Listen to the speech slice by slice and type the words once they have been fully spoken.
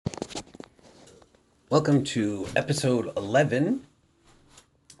Welcome to episode 11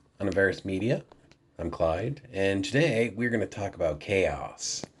 on Avaris Media. I'm Clyde, and today we're going to talk about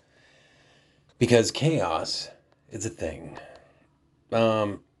chaos. Because chaos is a thing.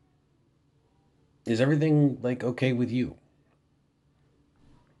 Um, is everything like okay with you?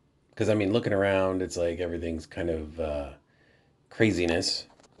 Because looking around, it's like everything's kind of craziness,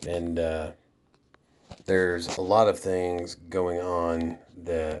 and there's a lot of things going on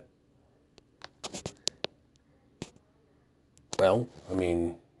that, well,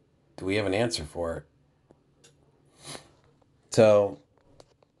 do we have an answer for it? So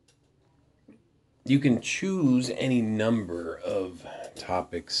you can choose any number of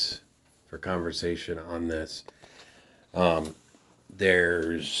topics for conversation on this.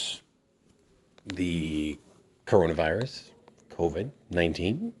 There's the coronavirus, COVID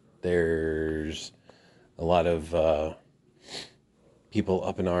 19. There's a lot of people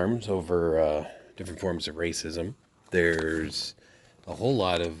up in arms over different forms of racism. There's a whole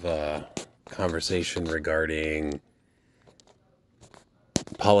lot of conversation regarding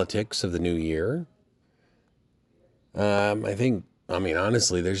politics of the new year.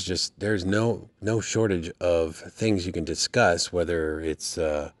 Honestly, there's no shortage of things you can discuss, whether it's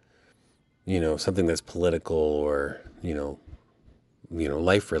something that's political or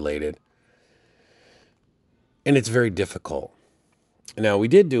life related, and it's very difficult. Now, we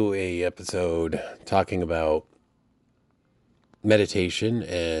did do a episode talking about meditation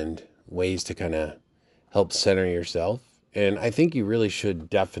and ways to kind of help center yourself. And I think you really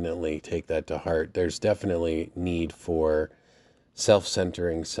should definitely take that to heart. There's definitely need for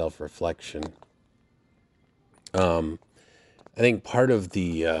self-centering, self-reflection. I think part of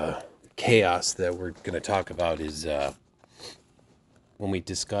the chaos that we're going to talk about is when we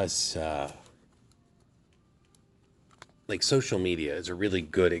discuss like social media is a really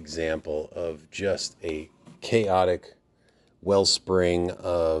good example of just a chaotic wellspring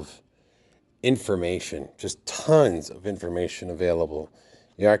of information, just tons of information available.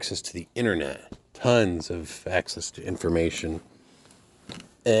 Your access to the internet, tons of access to information.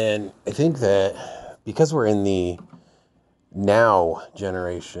 And I think that because we're in the now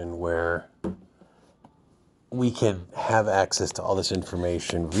generation where we can have access to all this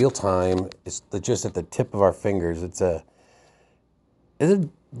information real time, it's just at the tip of our fingers. It's a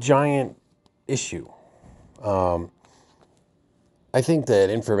giant issue. I think that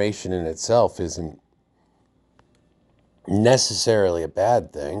information in itself isn't necessarily a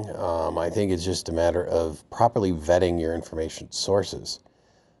bad thing. I think it's just a matter of properly vetting your information sources.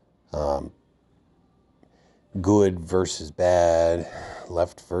 Good versus bad,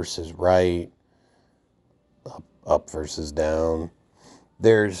 left versus right, up versus down.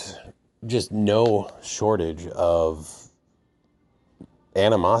 There's just no shortage of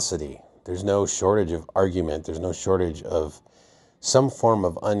animosity. There's no shortage of argument. There's no shortage of some form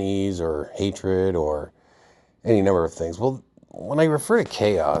of unease or hatred or any number of things. Well, when I refer to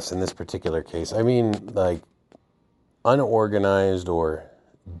chaos in this particular case, I mean like unorganized or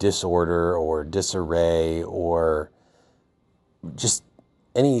disorder or disarray or just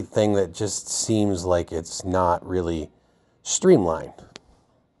anything that just seems like it's not really streamlined.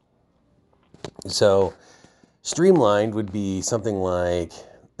 So streamlined would be something like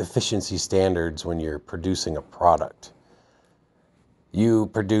efficiency standards when you're producing a product. You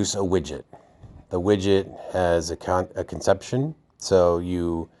produce a widget. The widget has a conception, so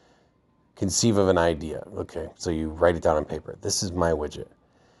you conceive of an idea. Okay, so you write it down on paper. This is my widget.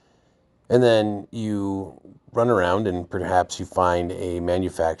 And then you run around and perhaps you find a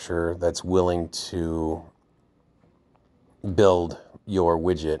manufacturer that's willing to build your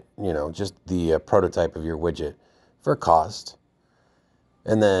widget, just the prototype of your widget for a cost.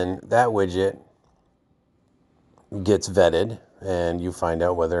 And then that widget gets vetted and you find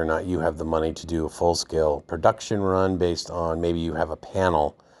out whether or not you have the money to do a full-scale production run based on maybe you have a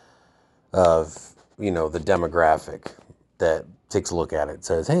panel of, the demographic that takes a look at it,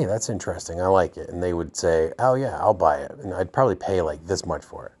 says, hey, that's interesting, I like it. And they would say, oh yeah, I'll buy it. And I'd probably pay like this much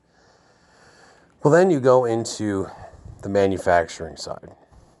for it. Well, then you go into the manufacturing side.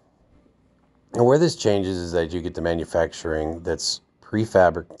 And where this changes is that you get the manufacturing that's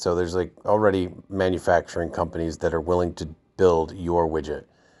prefabricated. So there's like already manufacturing companies that are willing to build your widget.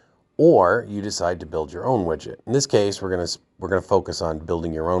 Or you decide to build your own widget. In this case, we're gonna focus on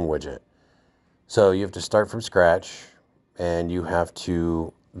building your own widget. So you have to start from scratch and you have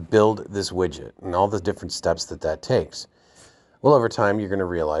to build this widget and all the different steps that takes. Well, over time, you're going to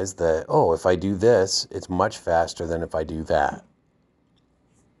realize that, oh, if I do this, it's much faster than if I do that.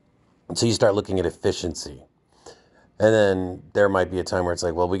 And so you start looking at efficiency. And then there might be a time where it's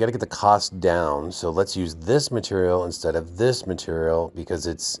like, well, we got to get the cost down. So let's use this material instead of this material because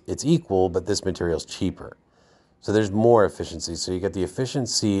it's equal, but this material is cheaper. So there's more efficiency. So you get the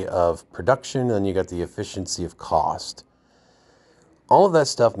efficiency of production and you got the efficiency of cost. All of that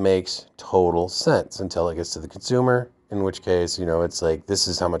stuff makes total sense until it gets to the consumer, in which case, it's like, this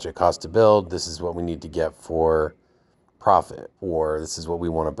is how much it costs to build. This is what we need to get for profit, or this is what we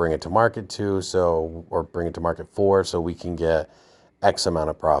want to bring it to market to, or bring it to market for, so we can get X amount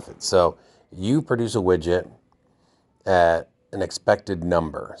of profit. So you produce a widget at an expected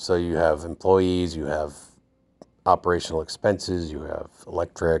number. So you have employees, you have operational expenses, you have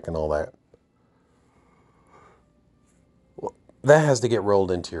electric and all that. Well, that has to get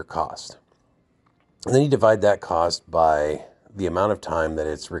rolled into your cost. And then you divide that cost by the amount of time that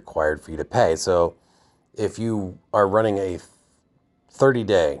it's required for you to pay. So if you are running a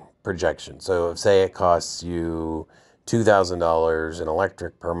 30-day projection, so say it costs you $2,000 in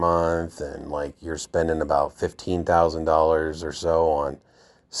electric per month, and like you're spending about $15,000 or so on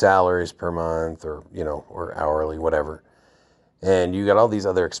salaries per month, or or hourly, whatever, and you got all these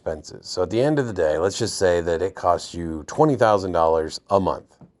other expenses. So at the end of the day, let's just say that it costs you $20,000 a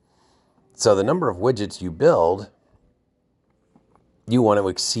month. So the number of widgets you build, you want to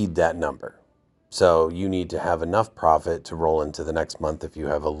exceed that number. So you need to have enough profit to roll into the next month if you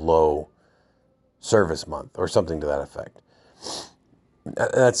have a low service month or something to that effect.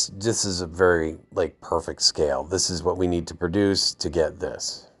 This is a very perfect scale. This is what we need to produce to get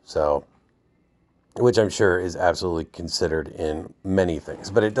this. So, which I'm sure is absolutely considered in many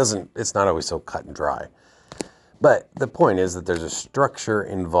things, but it's not always so cut and dry. But the point is that there's a structure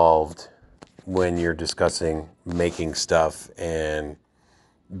involved when you're discussing making stuff and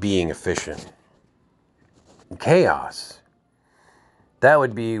being efficient. Chaos, that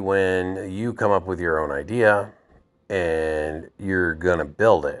would be when you come up with your own idea and you're going to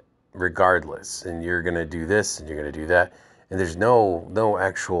build it regardless, and you're going to do this and you're going to do that, and there's no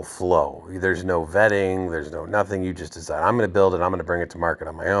actual flow. There's no vetting, there's no nothing. You just decide, I'm going to build it, I'm going to bring it to market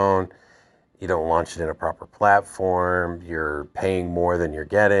on my own. You don't launch it in a proper platform. You're paying more than you're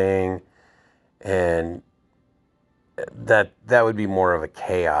getting, and that would be more of a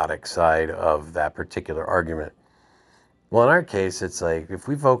chaotic side of that particular argument. Well, in our case, it's like, if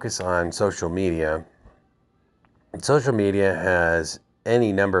we focus on social media has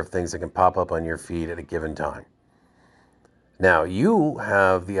any number of things that can pop up on your feed at a given time. Now, you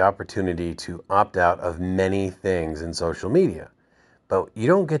have the opportunity to opt out of many things in social media, but you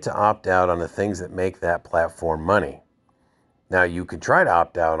don't get to opt out on the things that make that platform money. Now, you could try to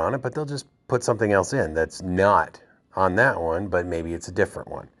opt out on it, but they'll just put something else in that's not on that one, but maybe it's a different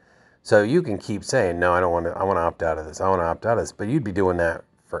one. So you can keep saying, no, I want to opt out of this. I want to opt out of this, but you'd be doing that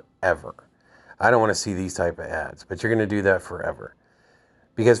forever. I don't want to see these type of ads, but you're going to do that forever.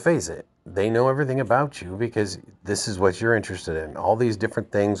 Because face it, they know everything about you because this is what you're interested in. All these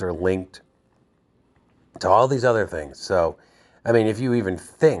different things are linked to all these other things. So, I mean, if you even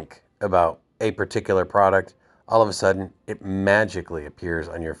think about a particular product, all of a sudden it magically appears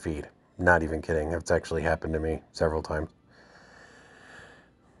on your feed. Not even kidding. It's actually happened to me several times.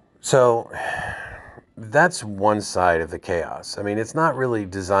 So that's one side of the chaos. I mean, it's not really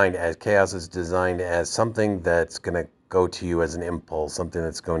designed as chaos. It's designed as something that's going to go to you as an impulse, something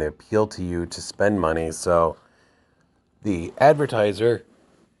that's going to appeal to you to spend money. So the advertiser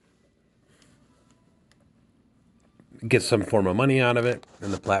gets some form of money out of it,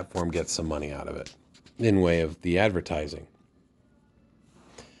 and the platform gets some money out of it in way of the advertising.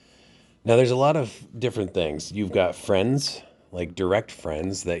 Now, there's a lot of different things. You've got friends, like direct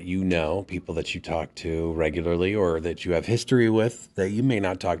friends that you know, people that you talk to regularly or that you have history with that you may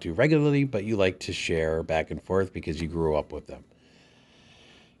not talk to regularly, but you like to share back and forth because you grew up with them.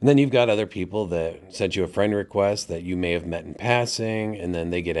 And then you've got other people that sent you a friend request that you may have met in passing, and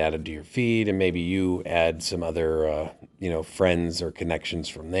then they get added to your feed, and maybe you add some other, friends or connections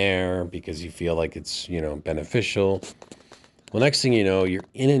from there because you feel like it's, beneficial. Well, next thing you know, you're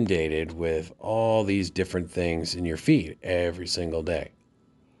inundated with all these different things in your feed every single day.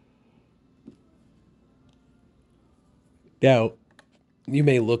 Now, you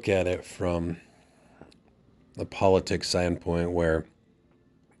may look at it from a politics standpoint where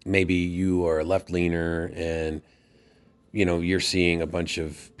maybe you are a left-leaner and, you're seeing a bunch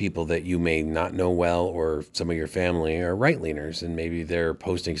of people that you may not know well, or some of your family are right-leaners, and maybe they're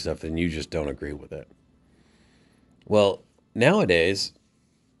posting stuff and you just don't agree with it. Well, nowadays,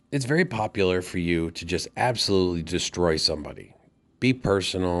 it's very popular for you to just absolutely destroy somebody, be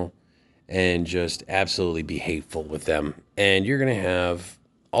personal, and just absolutely be hateful with them. And you're going to have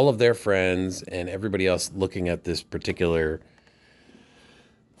all of their friends and everybody else looking at this particular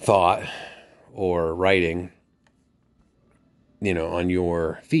thought or writing, on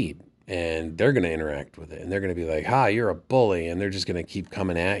your feed. And they're going to interact with it. And they're going to be like, ha, you're a bully. And they're just going to keep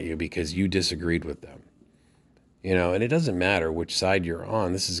coming at you because you disagreed with them. And it doesn't matter which side you're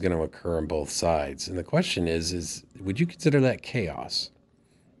on. This is going to occur on both sides. And the question is would you consider that chaos?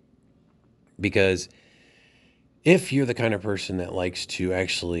 Because if you're the kind of person that likes to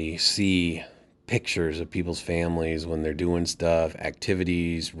actually see pictures of people's families when they're doing stuff,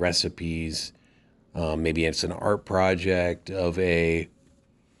 activities, recipes, maybe it's an art project of a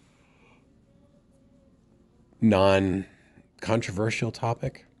non-controversial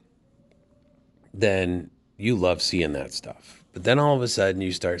topic, then you love seeing that stuff. But then all of a sudden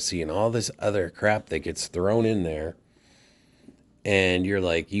you start seeing all this other crap that gets thrown in there, and you're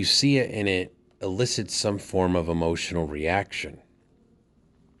like, you see it and it elicits some form of emotional reaction.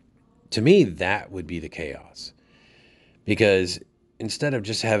 To me, that would be the chaos. Because instead of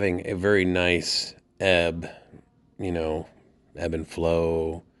just having a very nice ebb and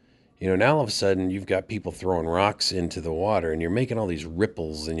flow, now all of a sudden you've got people throwing rocks into the water and you're making all these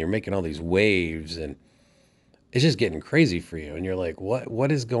ripples and you're making all these waves, and it's just getting crazy for you. And you're like,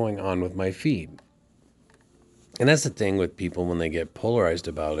 what is going on with my feed? And that's the thing with people when they get polarized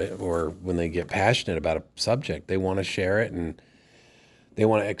about it or when they get passionate about a subject. They want to share it and they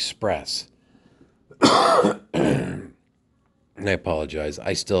want to express. And I apologize.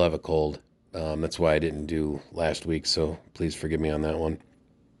 I still have a cold. That's why I didn't do last week, so please forgive me on that one.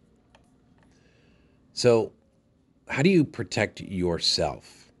 So, how do you protect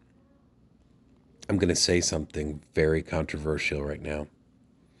yourself? I'm going to say something very controversial right now.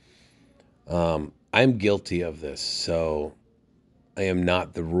 I'm guilty of this, so I am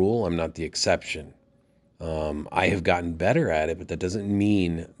not the rule. I'm not the exception. I have gotten better at it, but that doesn't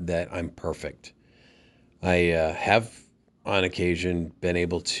mean that I'm perfect. I have, on occasion, been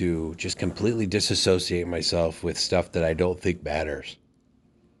able to just completely disassociate myself with stuff that I don't think matters.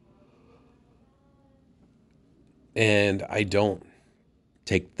 And I don't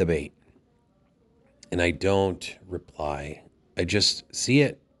take the bait. And I don't reply. I just see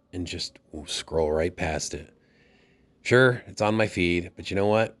it and just scroll right past it. Sure, it's on my feed, but you know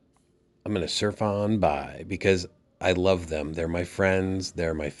what? I'm going to surf on by because I love them. They're my friends,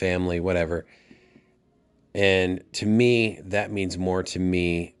 they're my family, whatever. And to me, that means more to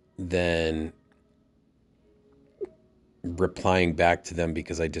me than replying back to them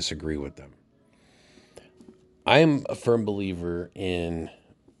because I disagree with them. I'm a firm believer in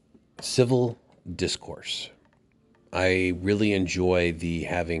civil discourse. I really enjoy the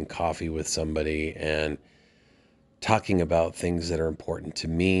having coffee with somebody and talking about things that are important to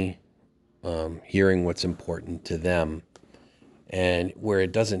me, hearing what's important to them, and where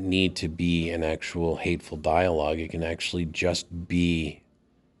it doesn't need to be an actual hateful dialogue. It can actually just be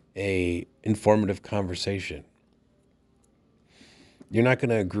a informative conversation. You're not going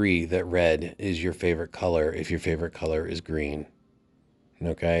to agree that red is your favorite color if your favorite color is green.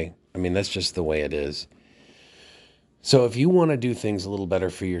 Okay? I mean, that's just the way it is. So if you want to do things a little better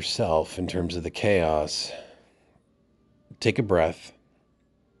for yourself in terms of the chaos, take a breath.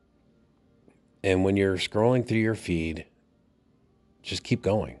 And when you're scrolling through your feed, just keep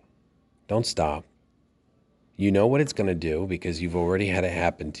going. Don't stop. You know what it's going to do because you've already had it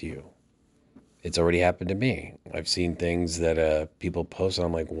happen to you. It's already happened to me. I've seen things that people post, and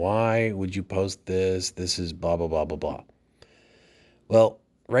I'm like, why would you post this? This is blah, blah, blah, blah, blah. Well,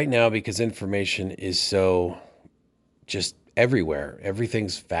 right now, because information is so just everywhere,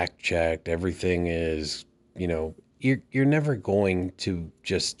 everything's fact-checked, everything is, you're never going to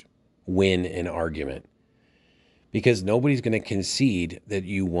just win an argument because nobody's going to concede that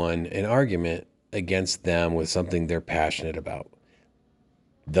you won an argument against them with something they're passionate about.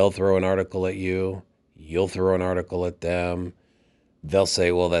 They'll throw an article at you. You'll throw an article at them. They'll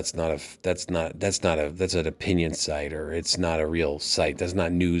say, well, that's an opinion site, or it's not a real site. That's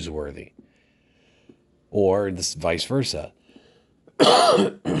not newsworthy. Or this vice versa.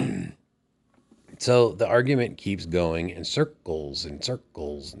 So the argument keeps going in circles and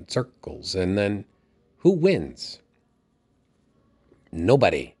circles and circles. And then who wins?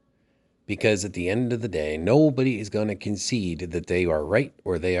 Nobody. Because at the end of the day, nobody is going to concede that they are right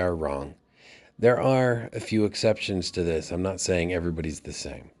or they are wrong. There are a few exceptions to this. I'm not saying everybody's the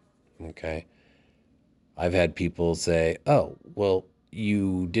same. Okay. I've had people say, oh, well,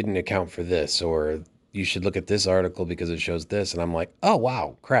 you didn't account for this, or you should look at this article because it shows this. And I'm like, oh,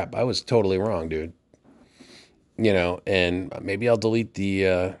 wow, crap. I was totally wrong, dude. And maybe I'll delete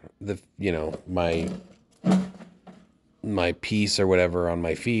my my piece or whatever on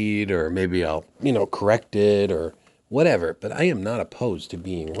my feed, or maybe I'll, correct it or whatever. But I am not opposed to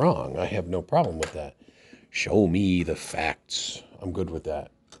being wrong. I have no problem with that. Show me the facts. I'm good with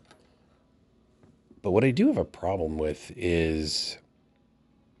that. But what I do have a problem with is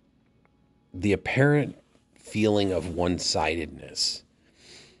the apparent feeling of one-sidedness.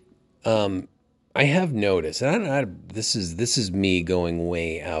 I have noticed, and this is me going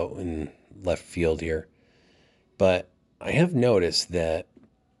way out in left field here, but I have noticed that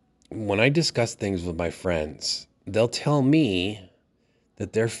when I discuss things with my friends, they'll tell me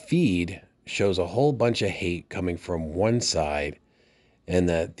that their feed shows a whole bunch of hate coming from one side, and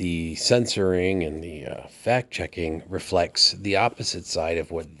that the censoring and the fact checking reflects the opposite side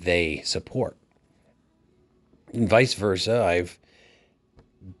of what they support. And vice versa, I've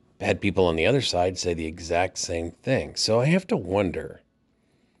had people on the other side say the exact same thing. So I have to wonder,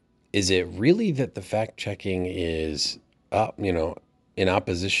 is it really that the fact checking is in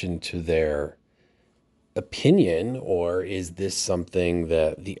opposition to their opinion, or is this something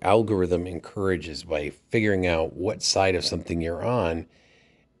that the algorithm encourages by figuring out what side of something you're on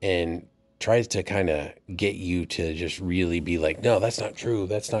and tries to kind of get you to just really be like, no, that's not true.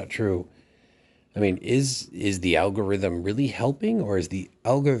 That's not true. I mean, is the algorithm really helping, or is the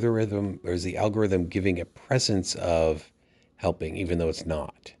algorithm giving a presence of helping even though it's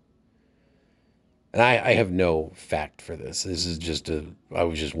not? And I have no fact for this. This is just I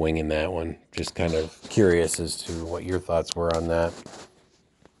was just winging that one. Just kind of curious as to what your thoughts were on that.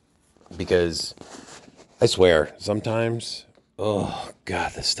 Because I swear, sometimes, oh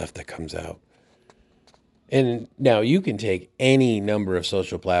God, the stuff that comes out. And now you can take any number of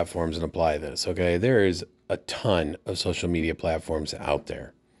social platforms and apply this, okay? There is a ton of social media platforms out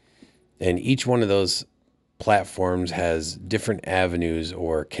there. And each one of those platforms has different avenues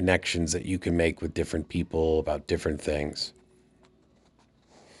or connections that you can make with different people about different things.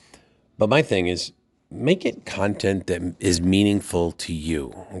 But my thing is, make it content that is meaningful to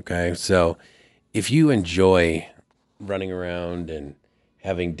you, okay? So if you enjoy running around and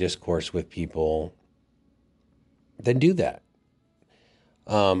having discourse with people, then do that.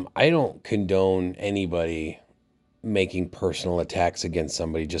 I don't condone anybody making personal attacks against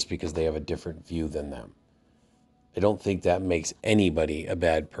somebody just because they have a different view than them. I don't think that makes anybody a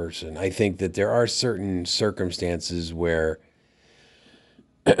bad person. I think that there are certain circumstances where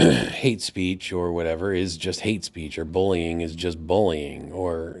hate speech or whatever is just hate speech, or bullying is just bullying,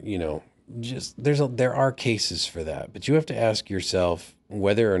 or just there are cases for that. But you have to ask yourself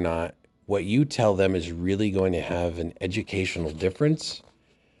whether or not what you tell them is really going to have an educational difference,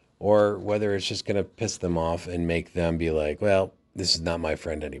 or whether it's just going to piss them off and make them be like, well, this is not my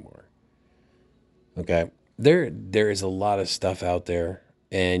friend anymore. Okay. There is a lot of stuff out there,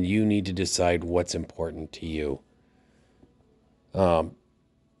 and you need to decide what's important to you.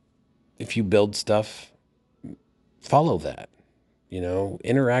 If you build stuff, follow that.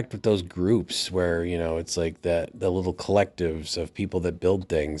 Interact with those groups where, it's like that the little collectives of people that build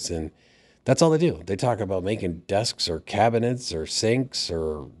things, and that's all they do. They talk about making desks or cabinets or sinks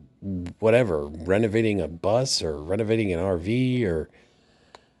or whatever, renovating a bus or renovating an RV or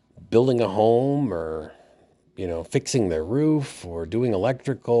building a home, or fixing their roof or doing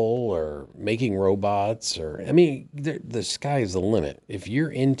electrical or making robots, or I mean, the sky is the limit. If you're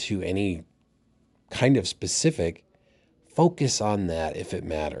into any kind of specific, focus on that if it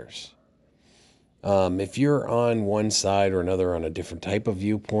matters. If you're on one side or another on a different type of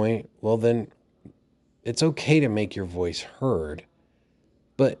viewpoint, well, then it's okay to make your voice heard,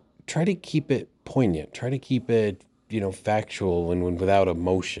 but try to keep it poignant. Try to keep it, factual and without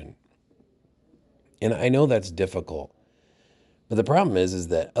emotion. And I know that's difficult, but the problem is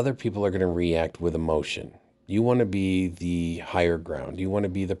that other people are going to react with emotion. You want to be the higher ground. You want to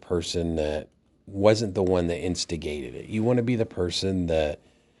be the person that wasn't the one that instigated it. You want to be the person that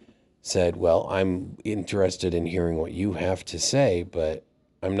said, well, I'm interested in hearing what you have to say, but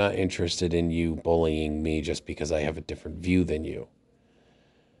I'm not interested in you bullying me just because I have a different view than you.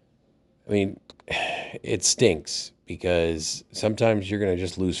 I mean, it stinks because sometimes you're going to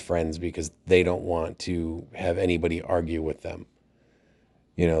just lose friends because they don't want to have anybody argue with them.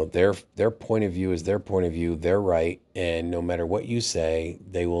 Their point of view is their point of view. They're right, and no matter what you say,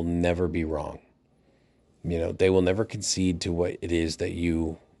 they will never be wrong. They will never concede to what it is that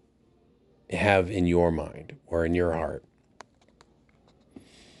you have in your mind or in your heart.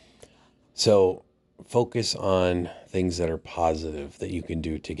 So focus on things that are positive that you can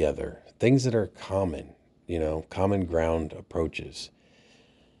do together, things that are common, common ground approaches.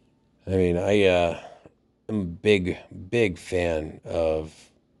 I mean, am a big, big fan of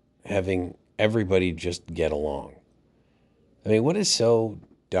having everybody just get along. I mean, what is so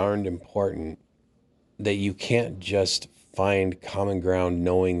darned important that you can't just find common ground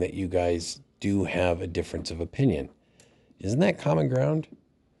knowing that you guys do have a difference of opinion? Isn't that common ground?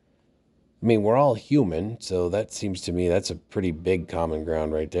 I mean, we're all human, so that seems to me that's a pretty big common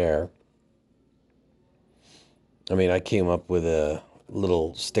ground right there. I mean, I came up with a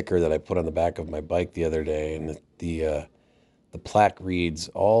little sticker that I put on the back of my bike the other day, and the plaque reads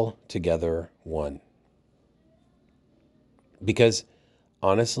 "All Together One." Because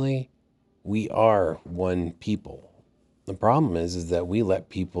honestly, we are one people. The problem is that we let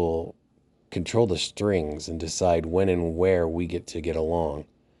people control the strings and decide when and where we get to get along.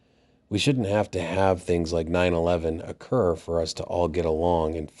 We shouldn't have to have things like 9/11 occur for us to all get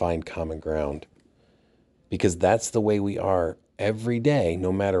along and find common ground. Because that's the way we are every day,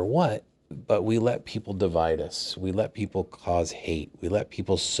 no matter what. But we let people divide us. We let people cause hate. We let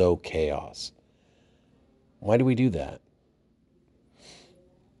people sow chaos. Why do we do that?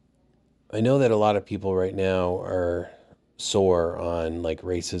 I know that a lot of people right now are sore on like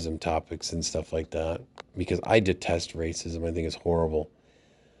racism topics and stuff like that because I detest racism. I think it's horrible.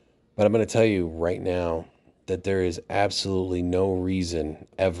 But I'm going to tell you right now that there is absolutely no reason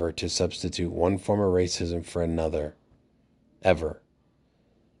ever to substitute one form of racism for another, ever.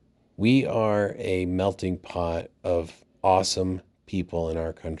 We are a melting pot of awesome people in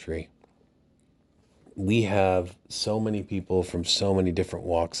our country. We have so many people from so many different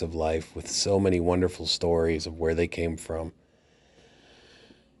walks of life with so many wonderful stories of where they came from.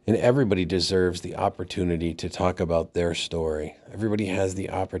 And everybody deserves the opportunity to talk about their story. Everybody has the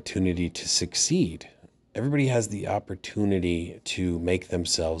opportunity to succeed. Everybody has the opportunity to make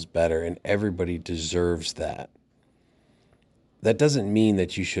themselves better, and everybody deserves that. That doesn't mean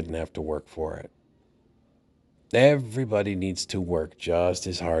that you shouldn't have to work for it. Everybody needs to work just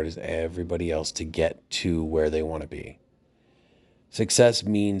as hard as everybody else to get to where they want to be. Success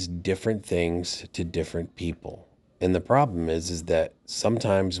means different things to different people. And the problem is that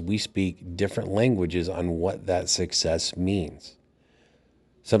sometimes we speak different languages on what that success means.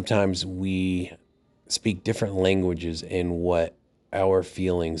 Sometimes we speak different languages in what our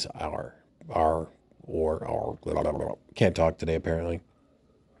feelings are, or blah, blah, blah. Can't talk today apparently.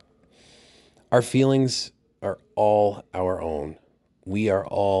 Our feelings are all our own. We are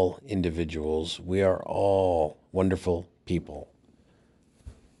all individuals. We are all wonderful people.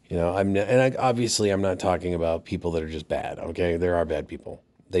 You know, obviously I'm not talking about people that are just bad. Okay, there are bad people.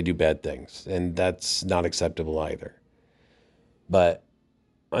 They do bad things, and that's not acceptable either. But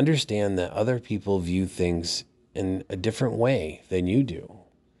understand that other people view things in a different way than you do.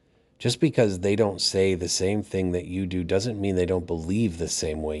 Just because they don't say the same thing that you do doesn't mean they don't believe the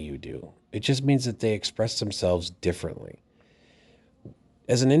same way you do. It just means that they express themselves differently.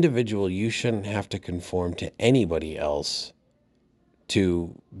 As an individual, you shouldn't have to conform to anybody else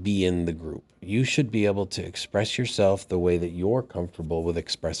to be in the group. You should be able to express yourself the way that you're comfortable with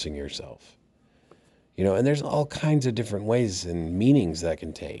expressing yourself. You know, and there's all kinds of different ways and meanings that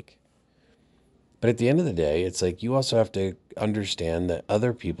can take. But at the end of the day, it's like you also have to understand that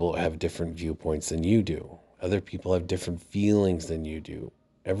other people have different viewpoints than you do. Other people have different feelings than you do.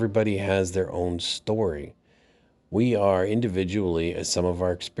 Everybody has their own story. We are individually a sum of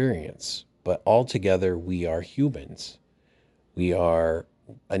our experience, but altogether we are humans. We are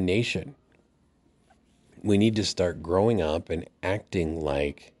a nation. We need to start growing up and acting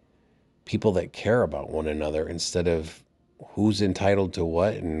like people that care about one another instead of who's entitled to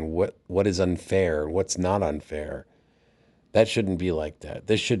what and what is unfair, what's not unfair. That shouldn't be like that.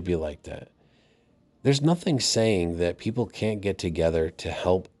 This should be like that. There's nothing saying that people can't get together to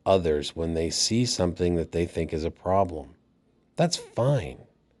help others when they see something that they think is a problem. That's fine.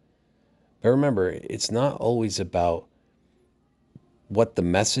 But remember, it's not always about what the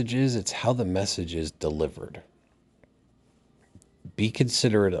message is, it's how the message is delivered. Be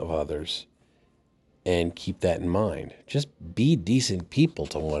considerate of others and keep that in mind. Just be decent people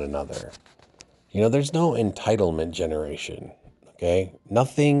to one another. You know, there's no entitlement generation, okay?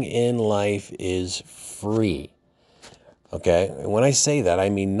 Nothing in life is free, okay? And when I say that, I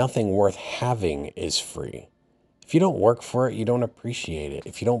mean nothing worth having is free. If you don't work for it, you don't appreciate it.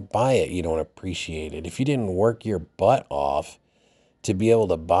 If you don't buy it, you don't appreciate it. If you didn't work your butt off to be able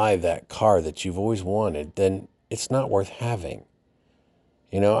to buy that car that you've always wanted, then it's not worth having.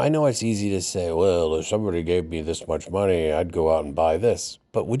 You know it's easy to say, well, if somebody gave me this much money, I'd go out and buy this.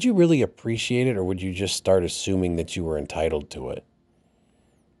 But would you really appreciate it, or would you just start assuming that you were entitled to it?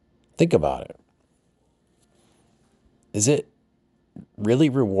 Think about it. Is it really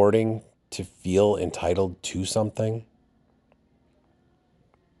rewarding to feel entitled to something?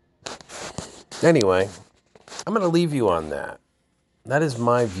 Anyway, I'm I'm going to leave you on that. That is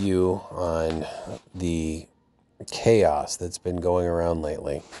my view on the chaos that's been going around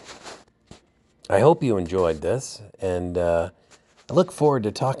lately. I hope you enjoyed this, and I look forward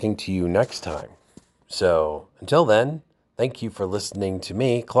to talking to you next time. So until then, thank you for listening to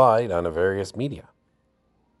me, Clyde, on Avarious Media.